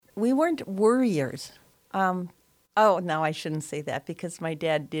We weren't worriers. No, I shouldn't say that because my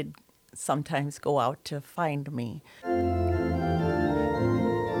dad did sometimes go out to find me.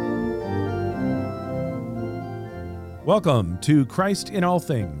 Welcome to Christ in All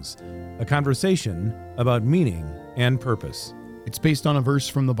Things, a conversation about meaning and purpose. It's based on a verse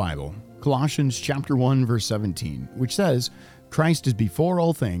from the Bible, Colossians chapter 1, verse 17, which says, Christ is before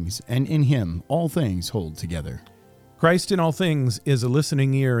all things, and in him all things hold together. Christ in All Things is a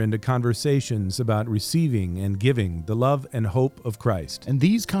listening ear into conversations about receiving and giving the love and hope of Christ. And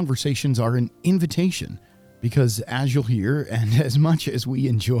these conversations are an invitation, because as you'll hear, and as much as we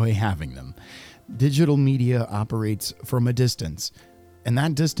enjoy having them, digital media operates from a distance, and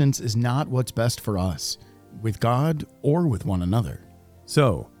that distance is not what's best for us, with God or with one another.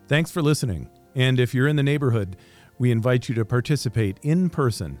 So, thanks for listening. And if you're in the neighborhood, we invite you to participate in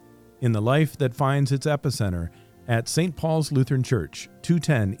person in the life that finds its epicenter at St. Paul's Lutheran Church,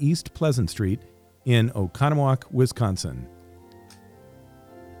 210 East Pleasant Street in Oconomowoc, Wisconsin.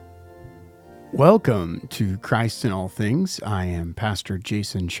 Welcome to Christ in All Things. I am Pastor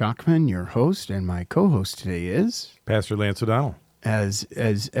Jason Schockman, your host, and my co-host today is... Pastor Lance O'Donnell. As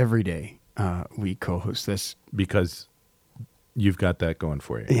every day, we co-host this. Because you've got that going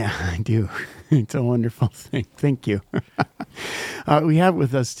for you. Yeah, I do. It's a wonderful thing. Thank you. We have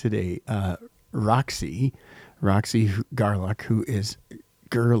with us today Roxie Gerlach, who is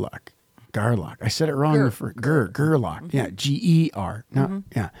Gerlach. I said it wrong. Gerlach. Yeah, G-E-R. No,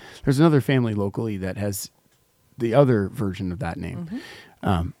 yeah. There's another family locally that has the other version of that name.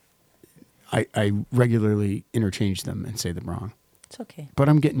 I regularly interchange them and say them wrong. It's okay. But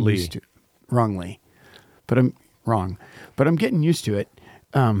I'm getting used to it. Wrongly. But I'm wrong. But I'm getting used to it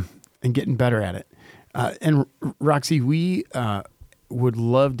and getting better at it. And Roxie, we would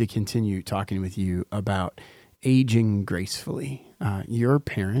love to continue talking with you about aging gracefully. Your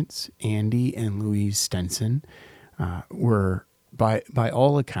parents, Andy and Louise Stenson, were, by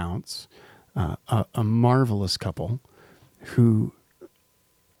all accounts, a marvelous couple who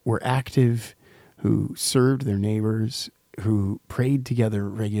were active, who served their neighbors, who prayed together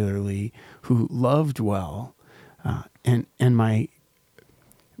regularly, who loved well. And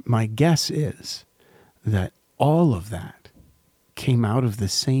my guess is that all of that came out of the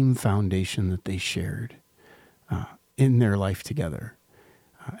same foundation that they shared in their life together.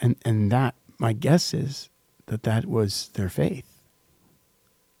 And that, my guess is that was their faith.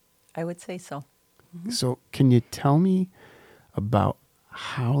 I would say so. Mm-hmm. So can you tell me about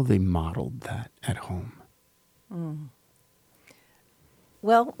how they modeled that at home?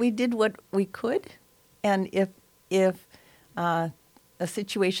 Well, we did what we could. And if a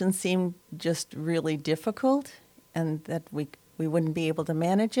situation seemed just really difficult and that we wouldn't be able to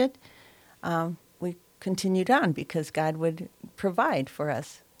manage it, we continued on because God would provide for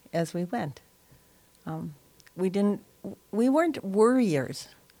us as we went. We weren't worriers.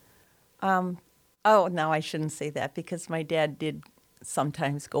 No, I shouldn't say that because my dad did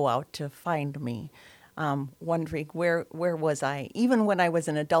sometimes go out to find me, wondering where was I. Even when I was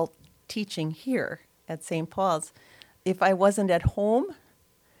an adult teaching here at St. Paul's, if I wasn't at home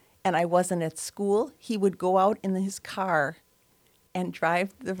and I wasn't at school, he would go out in his car and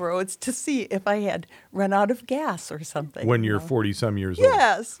drive the roads to see if I had run out of gas or something. When you're 40-some years old.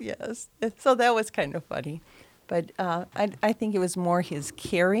 Yes. So that was kind of funny. But I think it was more his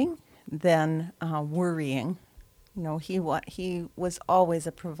caring than worrying. You know, he was always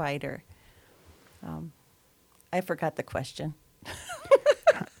a provider. I forgot the question.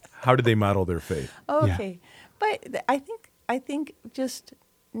 How did they model their faith? Okay. Yeah. But I think just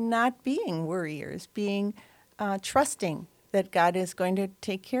not being worriers, being trusting that God is going to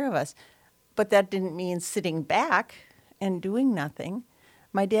take care of us. But that didn't mean sitting back and doing nothing.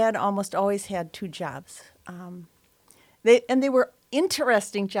 My dad almost always had two jobs. They were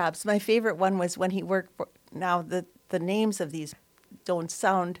interesting jobs. My favorite one was when he worked for, now the names of these don't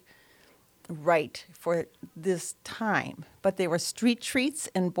sound right for this time, but they were Street Treats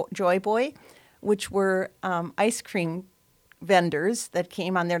and Joy Boy, which were ice cream vendors that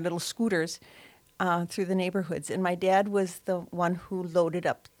came on their little scooters through the neighborhoods. And my dad was the one who loaded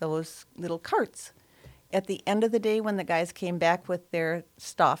up those little carts. At the end of the day, when the guys came back with their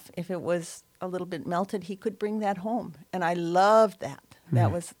stuff, if it was a little bit melted, he could bring that home. And I loved that.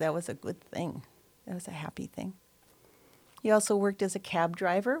 That was a good thing. That was a happy thing. He also worked as a cab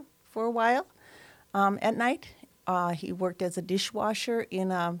driver for a while at night. He worked as a dishwasher in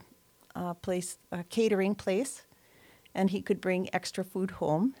a catering place. And he could bring extra food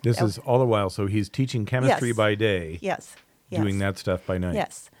home. This is all the while, so he's teaching chemistry by day. Yes. Doing that stuff by night.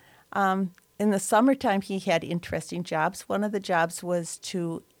 Yes. In the summertime, he had interesting jobs. One of the jobs was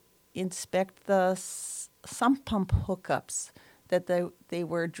to inspect the sump pump hookups, that they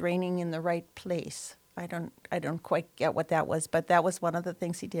were draining in the right place. I don't quite get what that was, but that was one of the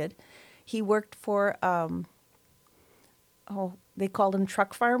things he did. He worked for they called them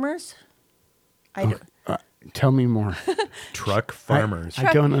truck farmers. Tell me more. Truck farmers.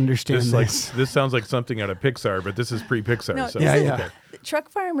 I don't understand this. This sounds like something out of Pixar, but this is pre-Pixar. No, so. Yeah. Okay.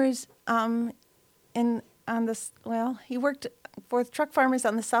 Truck farmers he worked for truck farmers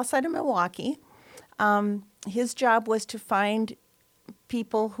on the south side of Milwaukee. His job was to find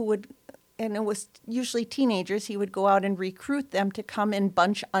people who would, and it was usually teenagers, he would go out and recruit them to come and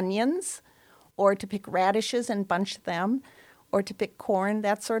bunch onions, or to pick radishes and bunch them, or to pick corn,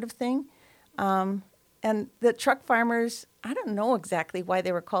 that sort of thing. And the truck farmers, I don't know exactly why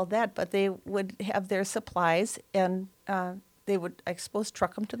they were called that, but they would have their supplies, and they would, I suppose,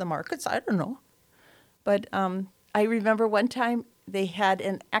 truck them to the markets. I don't know. But I remember one time they had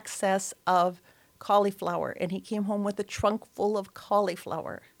an excess of cauliflower, and he came home with a trunk full of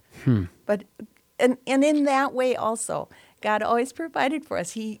cauliflower. But and in that way also, God always provided for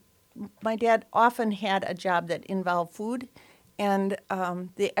us. My dad often had a job that involved food, and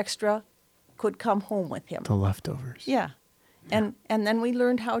the extra could come home with him. The leftovers. Yeah. And then we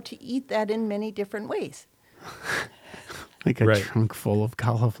learned how to eat that in many different ways. Like a trunk full of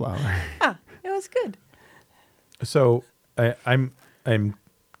cauliflower. Yeah, it was good. So I'm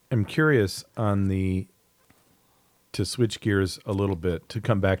curious to switch gears a little bit, to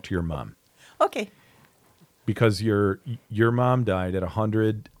come back to your mom. Okay. Because your mom died at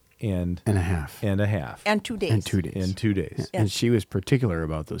 100 and a half. And a half. And 2 days. And 2 days. In 2 days. Yeah. And she was particular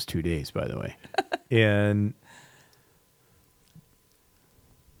about those 2 days, by the way. And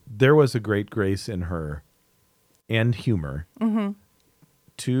there was a great grace in her and humor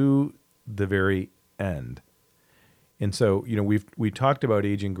to the very end. And so, we talked about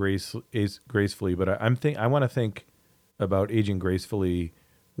aging gracefully, but I want to think about aging gracefully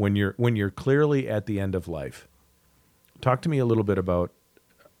when you're clearly at the end of life. Talk to me a little bit about,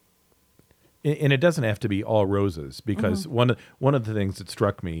 and it doesn't have to be all roses, because one of the things that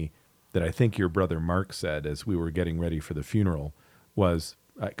struck me that I think your brother Mark said as we were getting ready for the funeral was,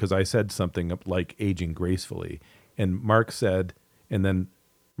 because I said something like aging gracefully, and Mark said, and then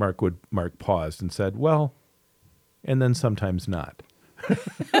Mark paused and said, well, and then sometimes not,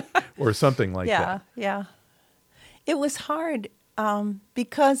 or something like that. Yeah. It was hard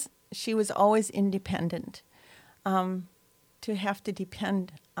because she was always independent, to have to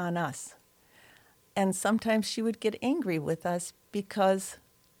depend on us. And sometimes she would get angry with us because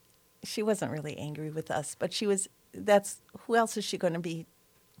she wasn't really angry with us, but who else is she going to be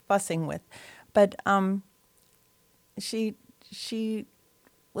fussing with? But she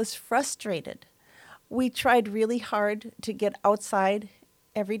was frustrated. We tried really hard to get outside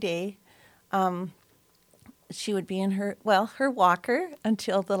every day. She would be in her walker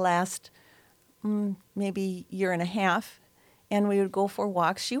until the last maybe year and a half, and we would go for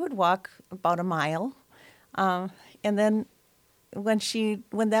walks. She would walk about a mile, and then when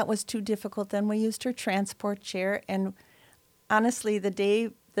that was too difficult, then we used her transport chair. And honestly, the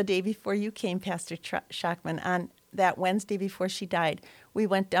day before you came, Pastor Schachman, on that Wednesday before she died, we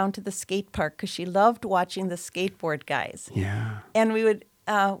went down to the skate park because she loved watching the skateboard guys. Yeah. And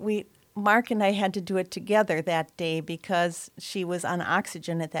Mark and I had to do it together that day because she was on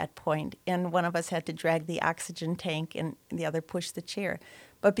oxygen at that point, and one of us had to drag the oxygen tank and the other push the chair.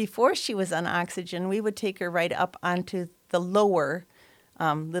 But before she was on oxygen, we would take her right up onto the lower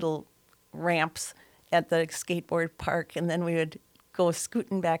little ramps at the skateboard park, and then we would go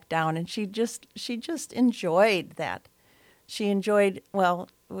scooting back down, and she just enjoyed that. She enjoyed,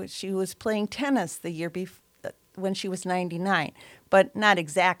 she was playing tennis the year before when she was 99, but not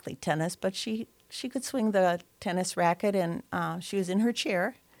exactly tennis, but she could swing the tennis racket, and she was in her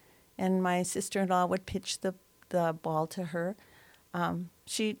chair, and my sister-in-law would pitch the ball to her.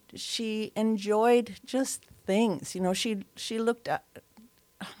 She enjoyed just things, she looked at,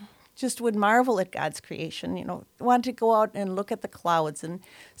 just would marvel at God's creation, wanted to go out and look at the clouds and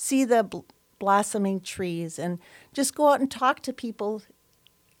see the blossoming trees and just go out and talk to people.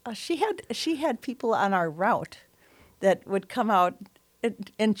 She had people on our route that would come out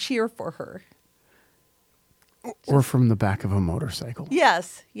and cheer for her. Or from the back of a motorcycle.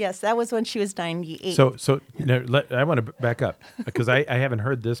 Yes, that was when she was 98. So I want to back up because I haven't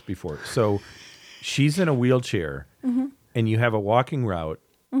heard this before. So she's in a wheelchair, and you have a walking route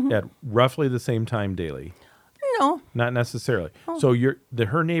at roughly the same time daily. No, not necessarily. Oh. So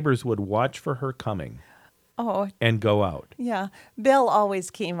her neighbors would watch for her coming. Oh, and go out. Yeah, Belle always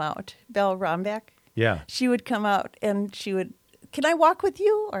came out. Belle Rombeck. Yeah, she would come out and she would can I walk with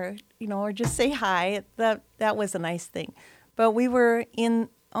you? Or, or just say hi. That was a nice thing. But we were in,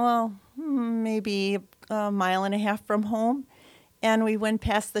 maybe a mile and a half from home, and we went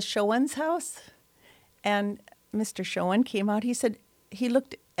past the Showen's house, and Mr. Showen came out. He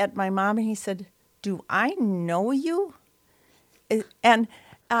looked at my mom and he said, "Do I know you?" And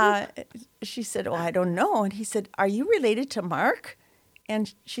she said, "Oh, I don't know." And he said, "Are you related to Mark?"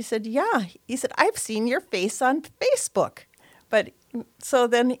 And she said, "Yeah." He said, "I've seen your face on Facebook." But so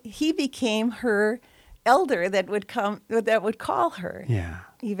then he became her elder that would call her. Yeah.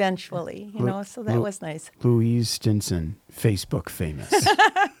 Eventually, so that was nice. Louise Stenson, Facebook famous.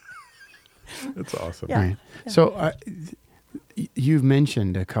 That's awesome. Yeah. Right. Yeah. So you've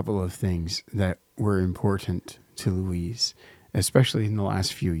mentioned a couple of things that were important to Louise, especially in the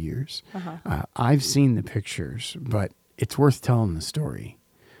last few years. Uh-huh. I've seen the pictures, but it's worth telling the story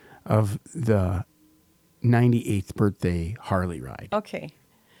of the 98th birthday Harley ride. Okay.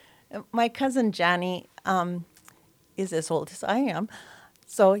 My cousin Johnny is as old as I am.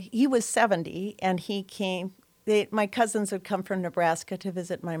 So he was 70, and he came. My cousins would come from Nebraska to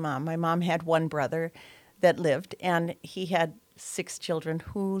visit my mom. My mom had one brother that lived, and he had 6 children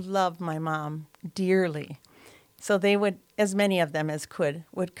who loved my mom dearly. So they would, as many of them as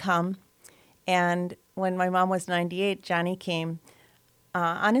would come. And when my mom was 98, Johnny came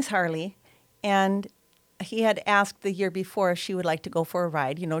on his Harley, and he had asked the year before if she would like to go for a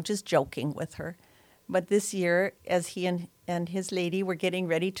ride, just joking with her. But this year, as he and his lady were getting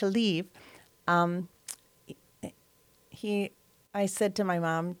ready to leave, I said to my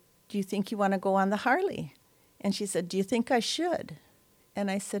mom, "Do you think you want to go on the Harley?" And she said, "Do you think I should?" And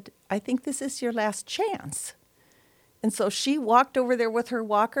I said, "I think this is your last chance." And so she walked over there with her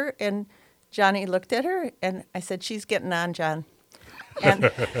walker, and Johnny looked at her, and I said, "She's getting on, John."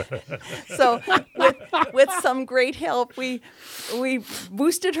 And so with some great help, we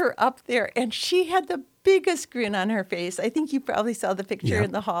boosted her up there, and she had the biggest grin on her face. I think you probably saw the picture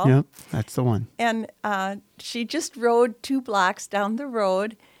in the hall. Yep, that's the one. And she just rode 2 blocks down the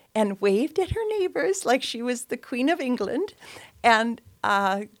road and waved at her neighbors like she was the Queen of England, and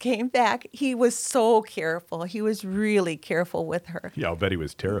came back. He was so careful. He was really careful with her. Yeah, I'll bet he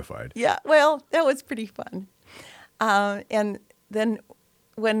was terrified. Yeah, well, that was pretty fun. And then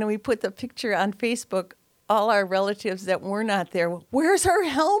when we put the picture on Facebook, all our relatives that were not there, "Where's her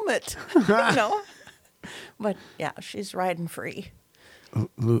helmet?" But yeah, she's riding free.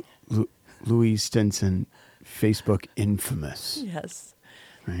 Louise Stenson, Facebook infamous. Yes.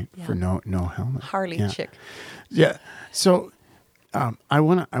 Right, Yeah. for no helmet. Harley chick. Yeah. So I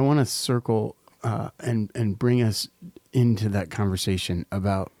want to circle and bring us into that conversation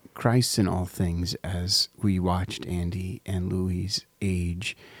about Christ in all things as we watched Andy and Louise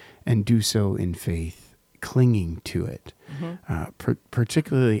age and do so in faith, clinging to it. Mm-hmm.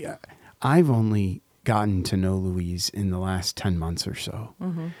 Particularly, I've only gotten to know Louise in the last 10 months or so.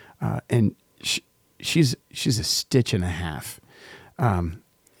 Mm-hmm. And she's a stitch and a half.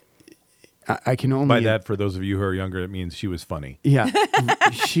 I can only... By that, for those of you who are younger, it means she was funny. Yeah,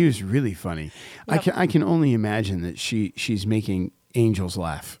 she was really funny. Yep. I can only imagine that she's making angels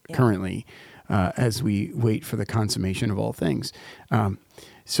laugh currently as we wait for the consummation of all things.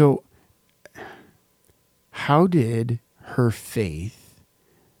 So how did her faith,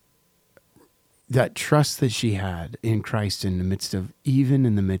 that trust that she had in Christ in the midst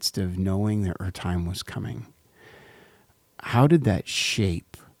of knowing that her time was coming, how did that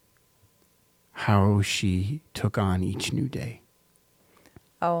shape how she took on each new day?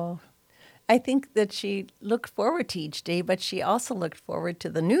 Oh, I think that she looked forward to each day, but she also looked forward to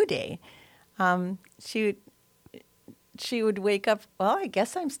the new day. She would wake up, well, I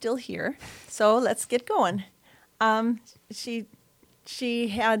guess I'm still here, so let's get going. She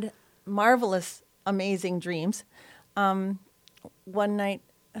had marvelous, amazing dreams. One night,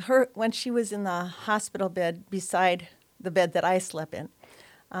 when she was in the hospital bed beside the bed that I slept in,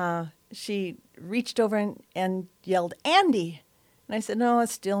 she reached over and yelled, "Andy!" And I said, "No,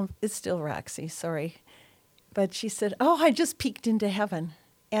 it's still Roxie, sorry." But she said, "Oh, I just peeked into heaven."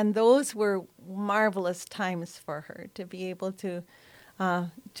 And those were marvelous times for her to be able to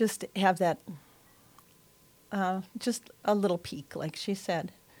just have that, just a little peek, like she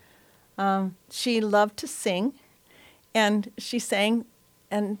said. She loved to sing, and she sang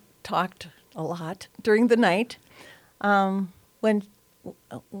and talked a lot during the night.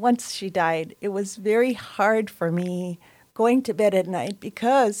 Once she died, it was very hard for me going to bed at night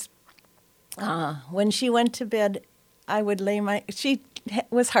because when she went to bed, I would she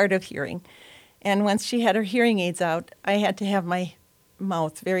was hard of hearing. And once she had her hearing aids out, I had to have my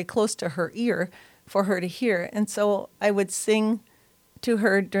mouth very close to her ear for her to hear. And so I would sing to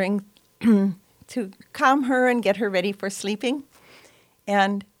her during to calm her and get her ready for sleeping.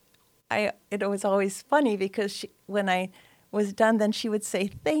 And it was always funny because when I was done, then she would say,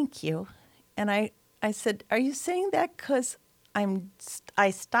 "Thank you." And I said, "Are you saying that because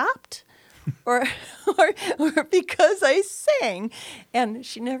I stopped or because I sang?" And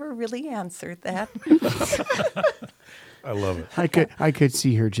she never really answered that. I love it. I could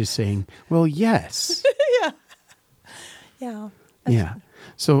see her just saying, "Well, yes." Yeah. Yeah.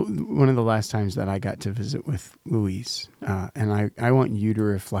 So one of the last times that I got to visit with Louise, and I want you to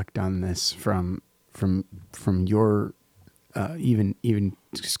reflect on this from your even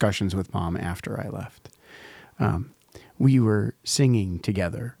discussions with Mom after I left. We were singing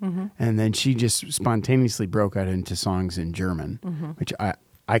together, and then she just spontaneously broke out into songs in German, which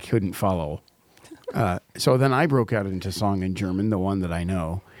I couldn't follow. So then I broke out into song in German, the one that I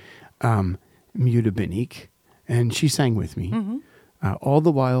know, Müde bin ich, and she sang with me, all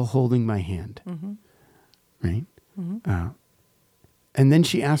the while holding my hand, right? And then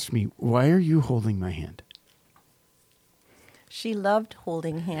she asked me, "Why are you holding my hand?" She loved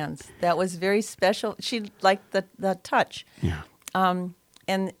holding hands. That was very special. She liked the touch. Yeah.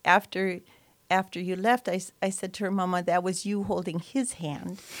 And after you left, I said to her, "Mama, that was you holding his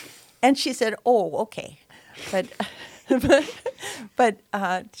hand." And she said, "Oh, okay." But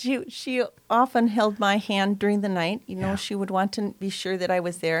she often held my hand during the night. She would want to be sure that I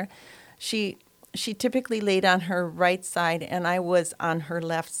was there. She typically laid on her right side, and I was on her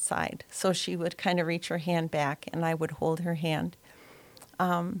left side. So she would kind of reach her hand back, and I would hold her hand.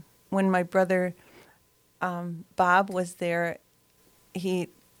 When my brother Bob was there, he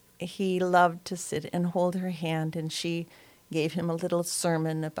loved to sit and hold her hand, and she gave him a little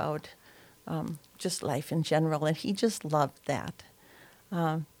sermon about just life in general, and he just loved that.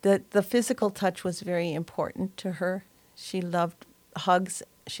 The physical touch was very important to her. She loved hugs.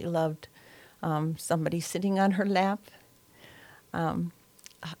 She loved somebody sitting on her lap.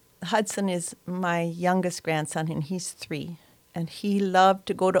 Hudson is my youngest grandson, and he's 3. And he loved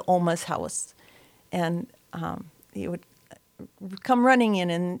to go to Oma's house. And he would come running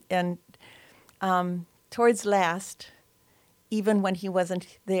in, and towards last, even when he wasn't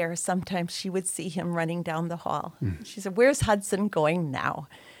there, sometimes she would see him running down the hall. She said, "Where's Hudson going now?"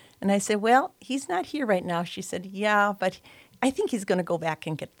 And I said, "Well, he's not here right now." She said, "Yeah, but I think he's going to go back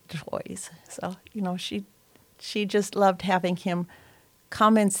and get the toys." So, she just loved having him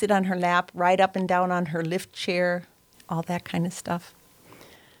come and sit on her lap, ride up and down on her lift chair, all that kind of stuff.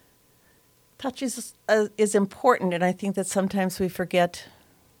 Touch is important, and I think that sometimes we forget,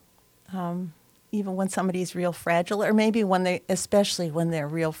 even when somebody's real fragile, or maybe especially when they're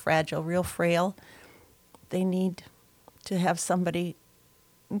real fragile, real frail, they need to have somebody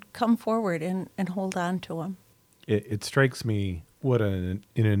come forward and hold on to them. It strikes me what an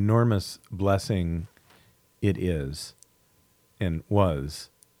enormous blessing it is and was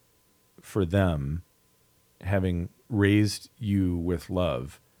for them, having raised you with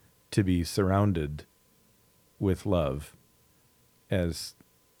love, to be surrounded with love as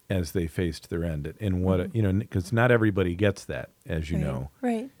they faced their end. And because not everybody gets that, as you know.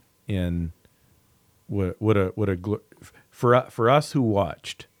 Right. And for us who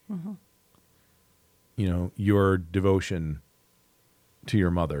watched, your devotion to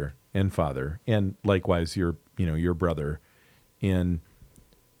your mother and father, and likewise your brother, and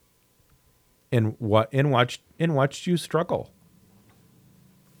watched you struggle.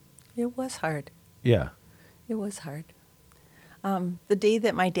 It was hard. Yeah. It was hard. The day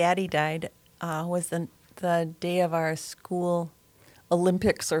that my daddy died was the day of our school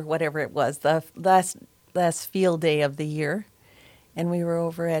Olympics, or whatever it was, the last field day of the year, and we were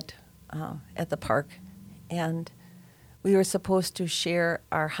over at the park, and we were supposed to share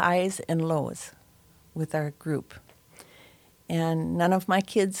our highs and lows with our group. And none of my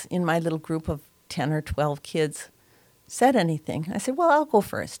kids in my little group of 10 or 12 kids said anything. I said, "Well, I'll go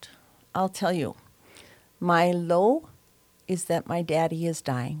first. I'll tell you. My low is that my daddy is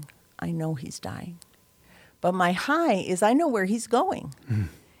dying. I know he's dying. But my high is I know where he's going."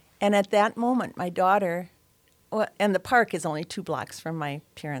 And at that moment, my daughter, and the park is only 2 blocks from my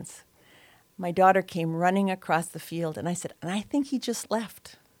parents', my daughter came running across the field, and I said, "And I think he just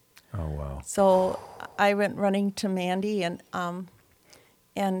left." Oh, wow. So I went running to Mandy, and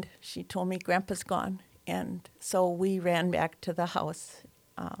she told me Grandpa's gone. And so we ran back to the house,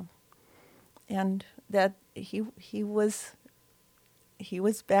 and that he was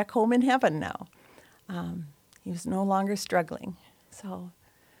back home in heaven now. He was no longer struggling. So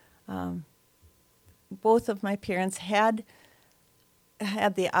both of my parents had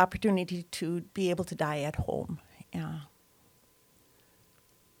had the opportunity to be able to die at home. Yeah.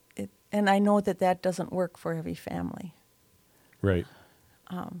 And I know that doesn't work for every family. Right.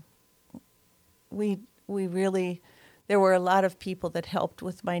 We really, there were a lot of people that helped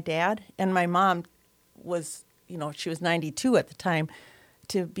with my dad, and my mom was, she was 92 at the time,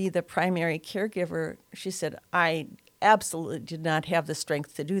 to be the primary caregiver. She said, I absolutely did not have the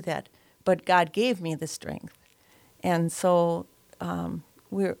strength to do that, but God gave me the strength. And so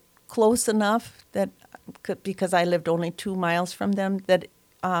we're close enough that, because I lived only 2 miles from them, that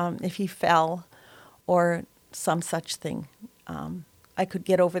if he fell or some such thing, I could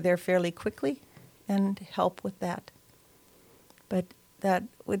get over there fairly quickly and help with that. But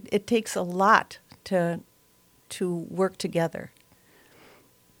it takes a lot to work together.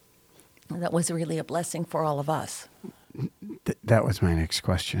 That was really a blessing for all of us. That was my next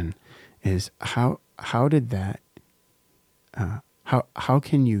question: is how did that? How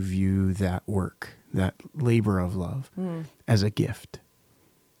can you view that work, that labor of love, as a gift?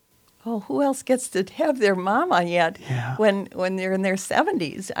 Oh, who else gets to have their mama yet when they're in their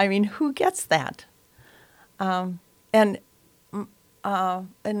 70s? I mean, who gets that? And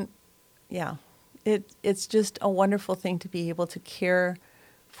yeah, it's just a wonderful thing to be able to care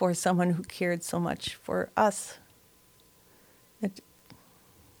for someone who cared so much for us.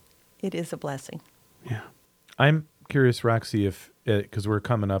 It is a blessing. Yeah. I'm curious, Roxie, if because we're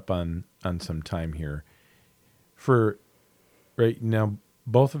coming up on some time here, for right now,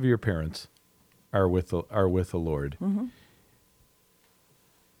 both of your parents are with the Lord. Mm-hmm.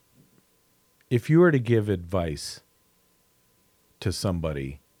 If you were to give advice to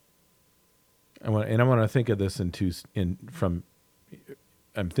somebody, I want to think of this I'm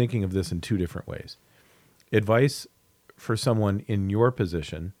thinking of this in two different ways. Advice for someone in your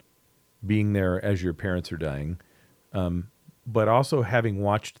position, being there as your parents are dying, but also having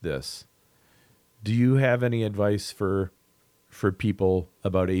watched this, do you have any advice for people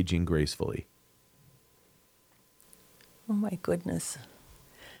about aging gracefully? Oh my goodness.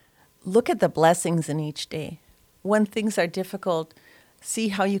 Look at the blessings in each day. When things are difficult, see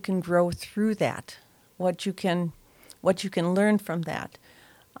how you can grow through that, what you can learn from that.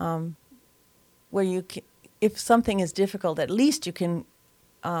 If something is difficult, at least you can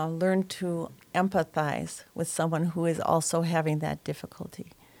learn to empathize with someone who is also having that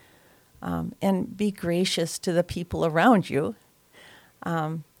difficulty. And be gracious to the people around you.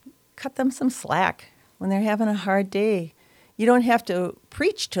 Cut them some slack when they're having a hard day. You don't have to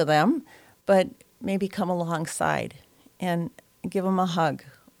preach to them, but maybe come alongside and give them a hug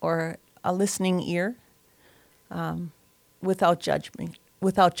or a listening ear, without judgment.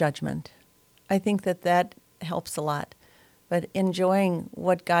 I think that helps a lot. But enjoying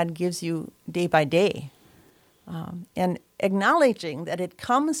what God gives you day by day, and acknowledging that it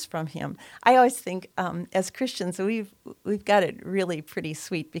comes from Him. I always think, as Christians, we've got it really pretty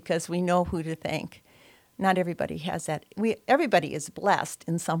sweet because we know who to thank. Not everybody has that. Everybody is blessed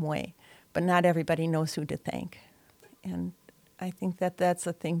in some way, but not everybody knows who to thank. And I think that's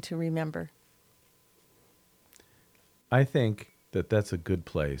a thing to remember. I think that's a good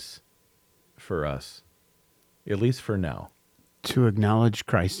place for us, at least for now. To acknowledge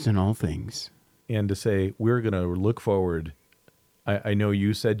Christ in all things. And to say, we're going to look forward. I know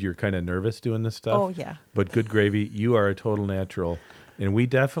you said you're kind of nervous doing this stuff. Oh, yeah. But good gravy, you are a total natural. And we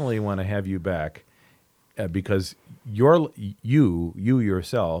definitely want to have you back because you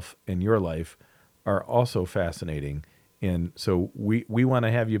yourself and your life are also fascinating. And so we want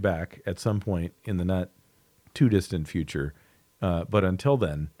to have you back at some point in the not too distant future. But until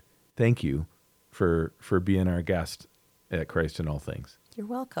then, thank you for being our guest at Christ in All Things. You're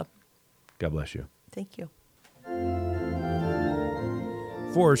welcome. God bless you. Thank you.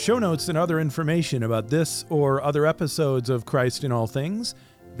 For show notes and other information about this or other episodes of Christ in All Things,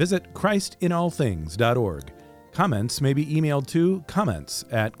 visit christinallthings.org. Comments may be emailed to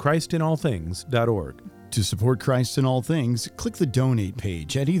comments@christinallthings.org. To support Christ in All Things, click the donate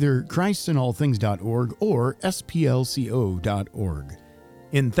page at either christinallthings.org or splco.org.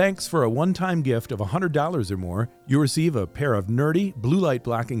 In thanks for a one-time gift of $100 or more, you receive a pair of nerdy blue light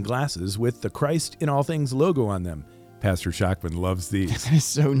blocking glasses with the Christ in All Things logo on them. Pastor Shockman loves these. That is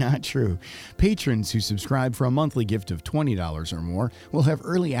so not true. Patrons who subscribe for a monthly gift of $20 or more will have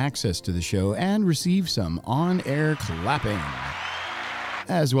early access to the show and receive some on-air clapping,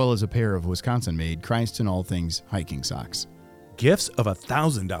 as well as a pair of Wisconsin-made Christ in All Things hiking socks. Gifts of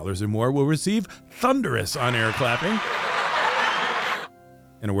 $1,000 or more will receive thunderous on-air clapping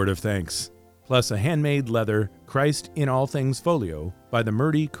and a word of thanks. plus a handmade leather Christ in All Things folio by the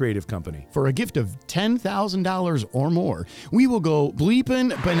Murdy Creative Company. For a gift of $10,000 or more, we will go bleepin'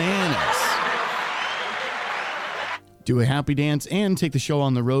 bananas. Do a happy dance and take the show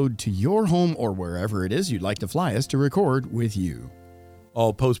on the road to your home or wherever it is you'd like to fly us to record with you.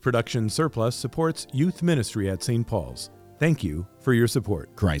 All post-production surplus supports youth ministry at St. Paul's. Thank you for your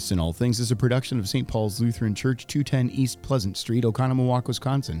support. Christ in All Things is a production of St. Paul's Lutheran Church, 210 East Pleasant Street, Oconomowoc,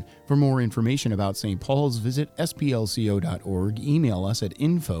 Wisconsin. For more information about St. Paul's, visit splco.org, email us at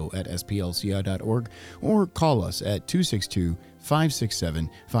info@splco.org, or call us at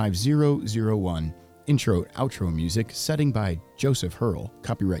 262-567-5001. Intro-outro music, setting by Joseph Hurl.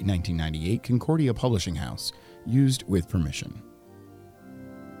 Copyright 1998, Concordia Publishing House. Used with permission.